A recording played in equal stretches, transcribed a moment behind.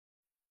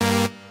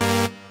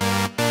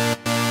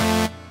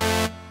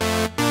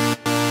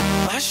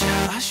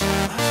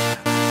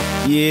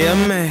Yeah,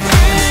 man.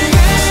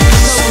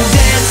 So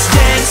dance,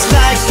 dance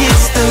like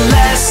it's the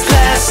last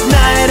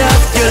night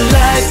of your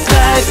life.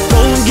 Life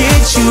won't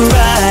get you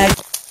right.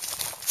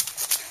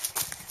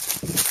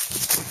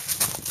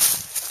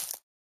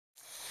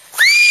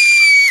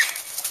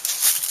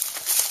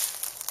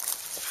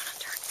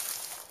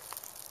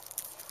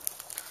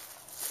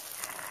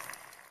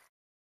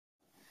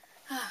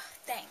 Oh,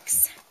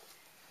 thanks.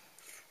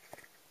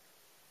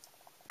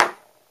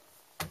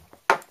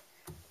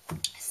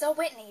 So,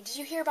 Whitney, did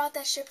you hear about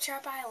that Ship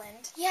Trap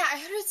Island? Yeah, I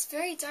heard it's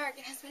very dark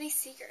and has many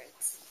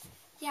secrets.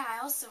 Yeah, I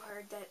also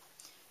heard that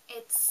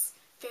it's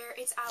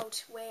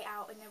out, way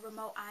out in the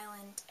remote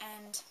island,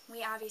 and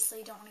we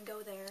obviously don't want to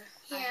go there.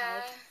 I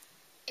Yeah, hope.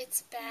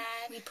 it's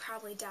bad. We'd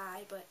probably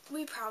die, but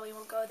we probably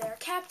won't go there.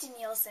 Captain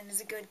Nielsen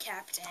is a good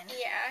captain.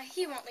 Yeah,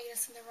 he won't lead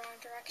us in the wrong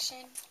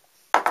direction.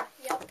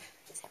 Yep.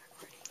 Is it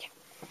recording? Yeah.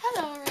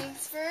 Hello,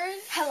 Rainsford.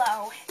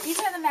 Hello. These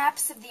are the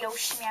maps of the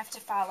ocean we have to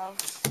follow.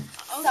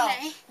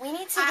 Okay. So, we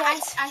need to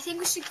get... I think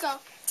we should go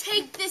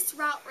take this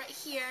route right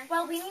here.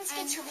 Well, we need to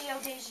get to Rio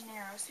de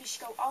Janeiro, so we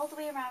should go all the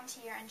way around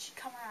here and should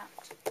come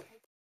around.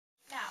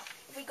 Now,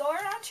 if we go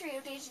around to Rio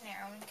de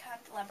Janeiro and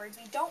count the leopards,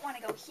 we don't want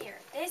to go here.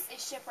 This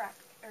is Ship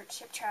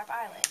Trap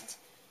Island.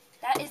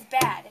 That is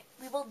bad.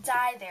 We will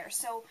die there.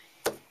 So,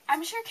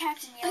 I'm sure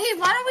Captain Nielsen... Okay,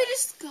 why don't we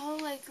just go,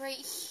 like, right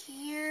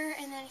here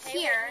and then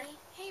here? Whitney.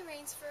 Hey,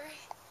 Rainsford.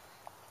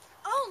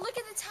 Oh, look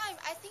at the time.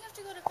 I think I have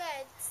to go to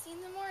bed. See you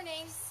in the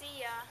morning.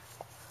 See ya.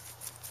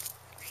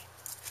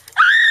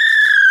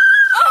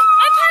 Oh,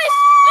 I'm punished!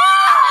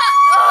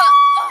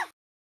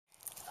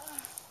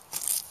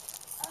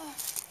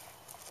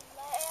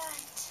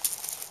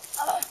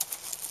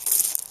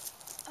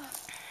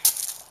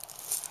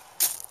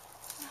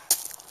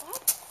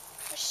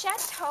 A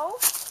chateau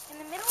in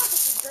the middle of a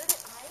deserted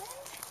island?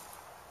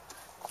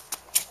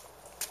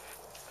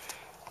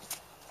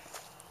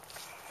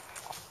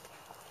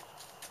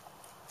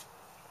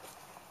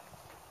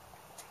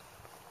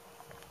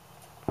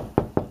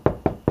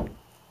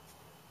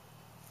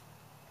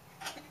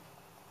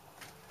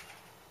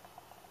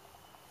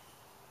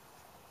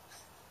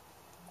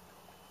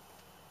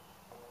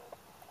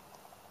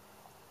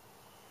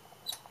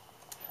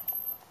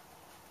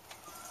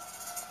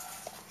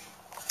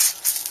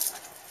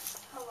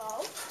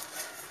 Hello?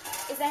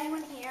 Is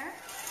anyone here?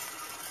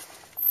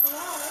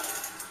 Hello?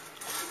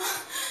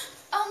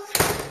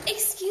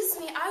 Excuse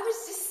me, I was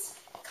just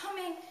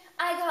coming.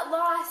 I got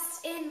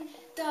lost in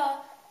the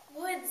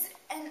woods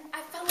and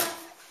I fell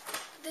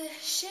off the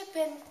ship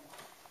and,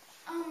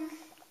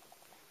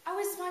 I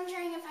was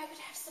wondering if I could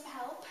have some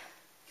help.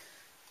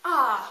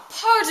 Ah,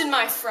 pardon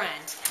my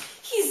friend.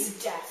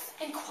 He's deaf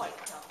and quite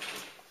dumb.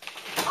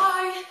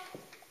 I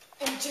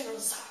am General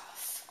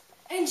Zaroff.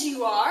 And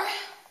you are?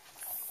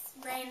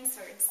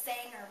 Rainsford,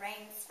 Sanger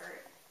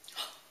Rainsford.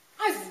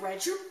 I've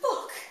read your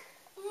book.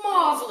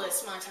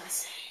 Marvelous, might I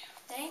say.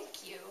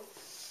 Thank you.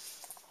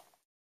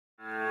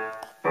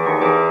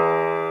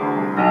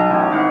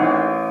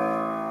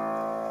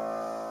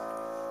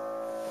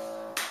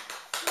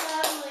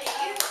 Lovely.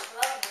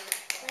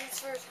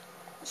 Rainsford,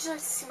 would you like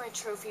to see my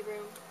trophy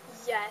room?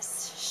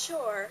 Yes,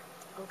 sure.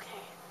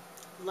 Okay,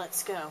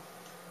 let's go.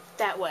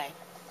 That way.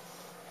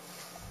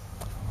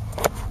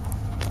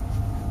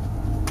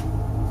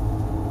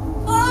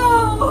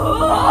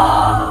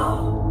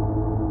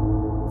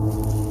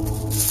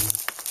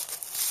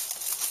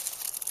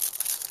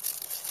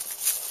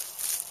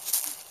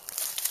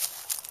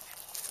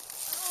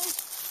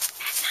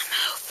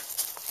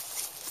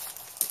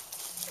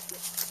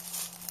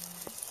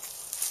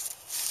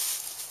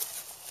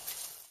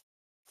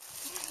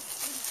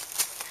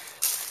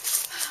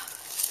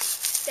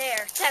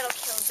 There, that'll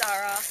kill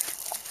Zara.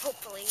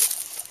 Hopefully.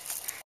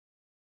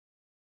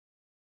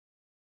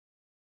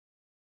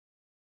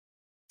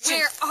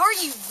 Where are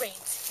you,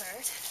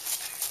 Rainsford?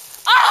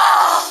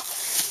 Ah!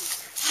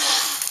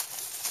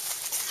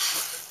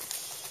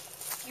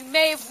 You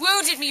may have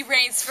wounded me,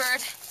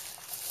 Rainsford,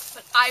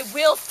 but I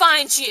will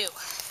find you.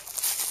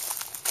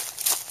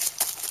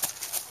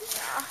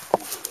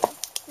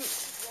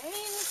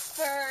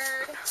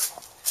 Rainsford.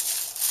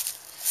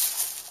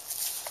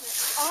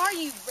 Where are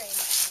you,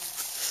 Rainsford?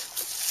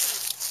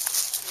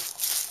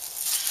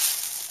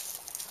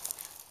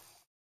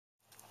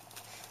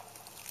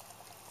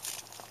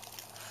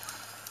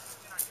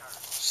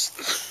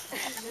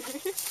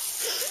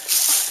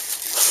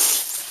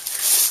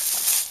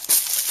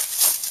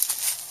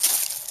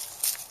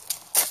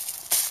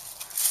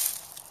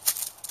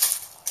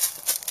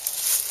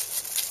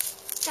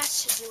 That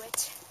should do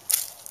it.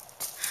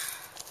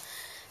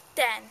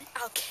 Then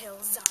I'll kill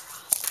Zara.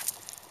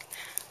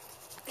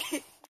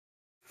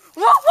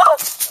 Whoa, whoa!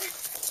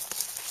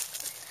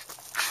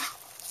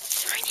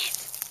 Darn it.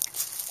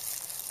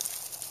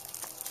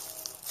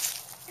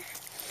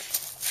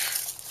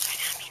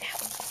 Right on me now.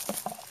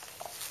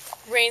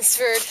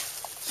 Rainsford,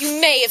 you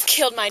may have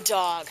killed my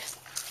dog,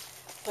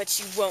 but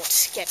you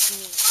won't get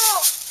me.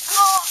 Oh,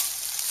 oh.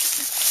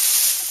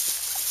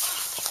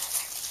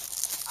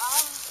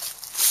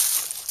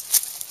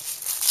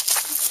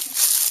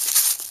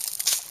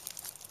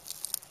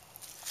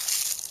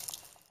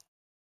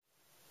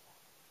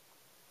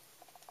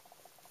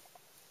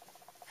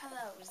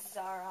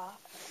 Zara.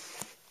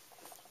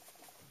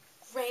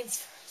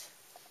 Rainsford,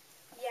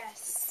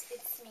 Yes,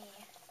 it's me.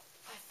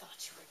 I thought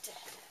you were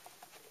dead.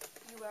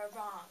 You are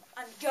wrong.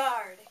 On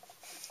guard.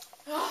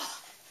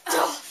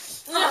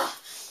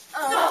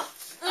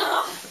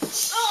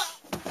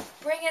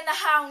 Bring in the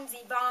hounds,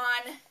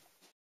 Yvonne.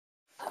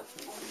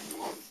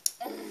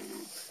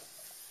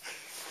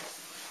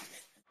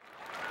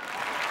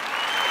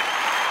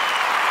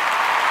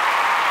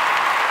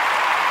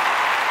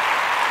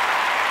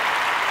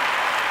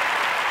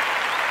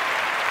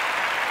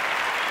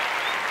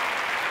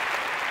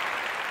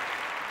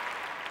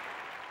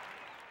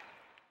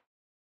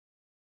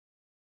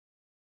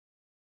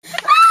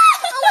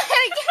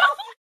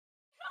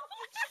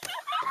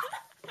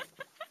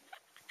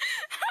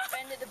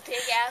 Been to the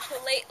Big Apple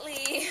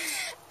lately?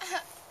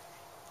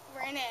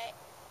 We're in it.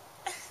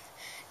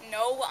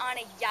 No, on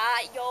a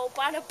yacht, yo.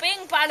 Bada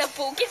bing, bada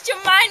boo. Get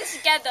your minds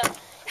together.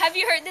 Have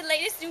you heard the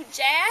latest new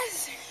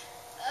jazz?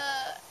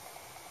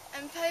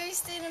 Empire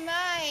State of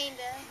Mind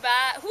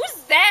By who's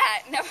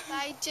that? Never.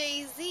 by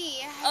Jay-Z.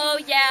 Oh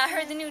yeah, I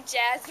heard the new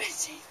jazz by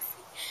Jay-Z.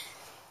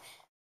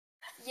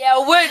 Yeah,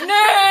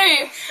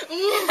 Whitney.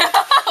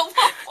 Woof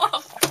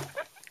woof.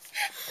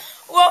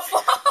 Woof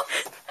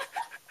woof.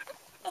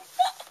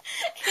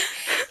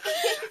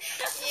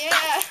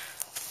 Yeah.